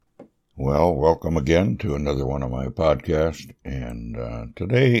Well, welcome again to another one of my podcasts, and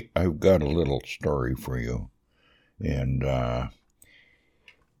today I've got a little story for you. And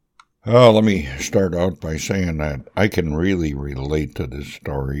let me start out by saying that I can really relate to this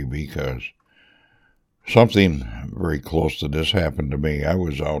story because something very close to this happened to me. I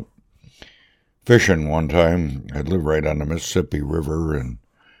was out fishing one time. I live right on the Mississippi River, and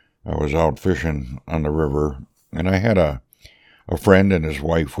I was out fishing on the river, and I had a friend and his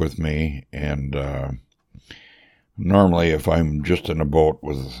wife with me, and normally if I'm just in a boat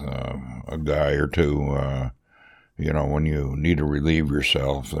with a guy or two, when you need to relieve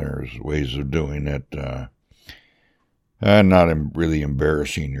yourself, there's ways of doing it, and not really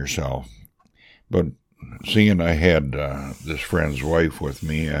embarrassing yourself. But seeing I had this friend's wife with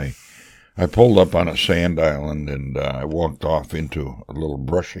me, I pulled up on a sand island, and I walked off into a little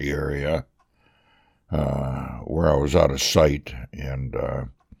brushy area where I was out of sight, and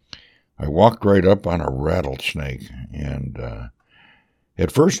I walked right up on a rattlesnake, and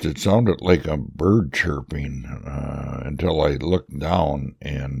at first it sounded like a bird chirping until I looked down,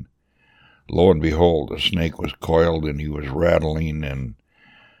 and lo and behold, the snake was coiled and he was rattling, and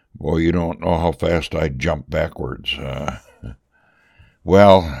boy, you don't know how fast I jumped backwards.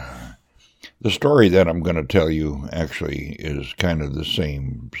 Well, the story that I'm going to tell you actually is kind of the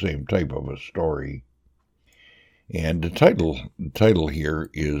same type of a story. And the title here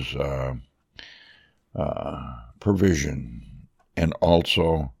is Provision, and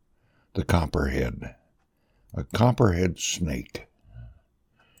also the Copperhead, a copperhead snake.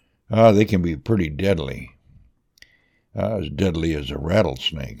 They can be pretty deadly, as deadly as a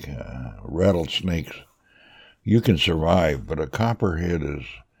rattlesnake. Rattlesnakes, you can survive, but a copperhead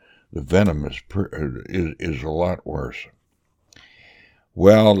the venom is a lot worse.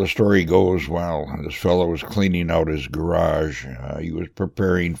 Well, the story goes, while this fellow was cleaning out his garage, he was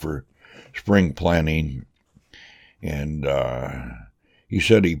preparing for spring planting, and he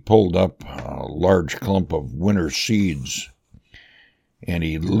said he pulled up a large clump of winter seeds, and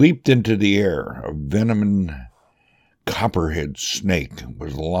he leaped into the air. A venomous copperhead snake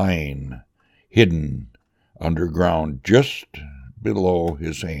was lying hidden underground just below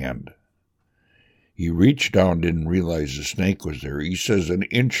his hand. He reached down, didn't realize the snake was there. He says an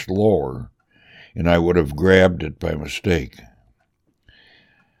inch lower, and I would have grabbed it by mistake.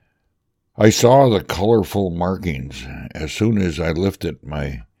 I saw the colorful markings as soon as I lifted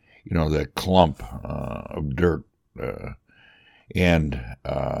that clump of dirt, and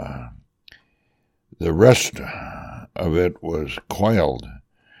the rest of it was coiled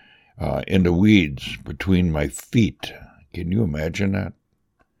into weeds between my feet. Can you imagine that?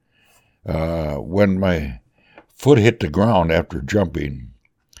 When my foot hit the ground after jumping,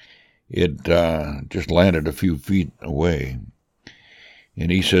 it just landed a few feet away.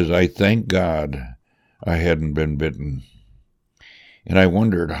 And he says, I thank God I hadn't been bitten. And I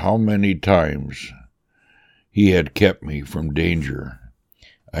wondered how many times he had kept me from danger.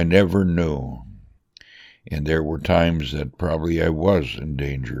 I never knew. And there were times that probably I was in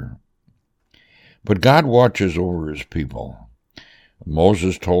danger. But God watches over his people.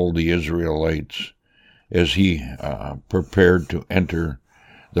 Moses told the Israelites as he prepared to enter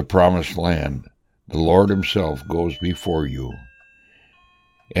the promised land, the Lord himself goes before you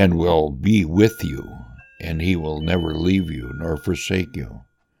and will be with you, and he will never leave you nor forsake you.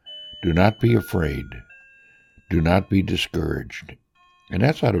 Do not be afraid. Do not be discouraged. And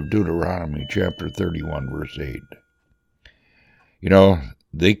that's out of Deuteronomy chapter 31, verse 8.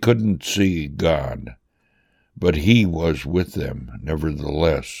 They couldn't see God, but he was with them,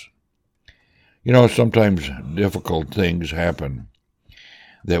 nevertheless. Sometimes difficult things happen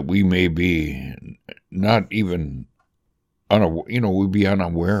that we may be not even, we'd be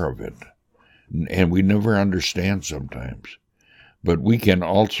unaware of it, and we never understand sometimes. But we can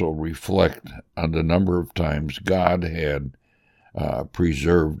also reflect on the number of times God had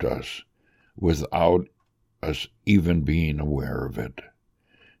preserved us without us even being aware of it.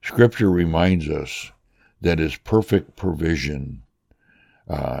 Scripture reminds us that his perfect provision,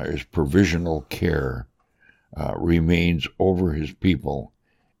 his provisional care, remains over his people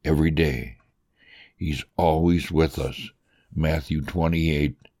every day. He's always with us. Matthew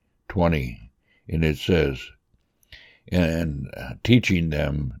 28:20, and it says, and teaching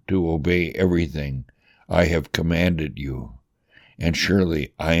them to obey everything I have commanded you, and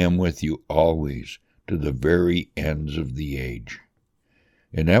surely I am with you always to the very ends of the age.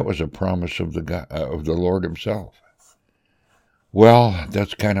 And that was a promise of the Lord himself. Well,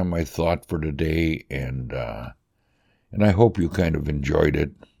 that's kind of my thought for today, and I hope you kind of enjoyed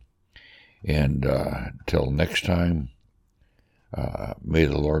it. And till next time, May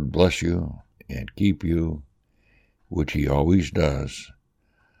the Lord bless you and keep you, which He always does,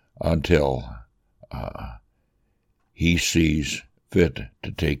 until He sees fit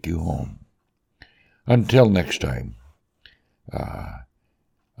to take you home. Until next time,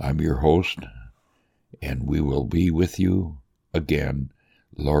 I'm your host, and we will be with you again,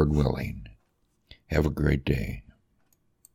 Lord willing. Have a great day.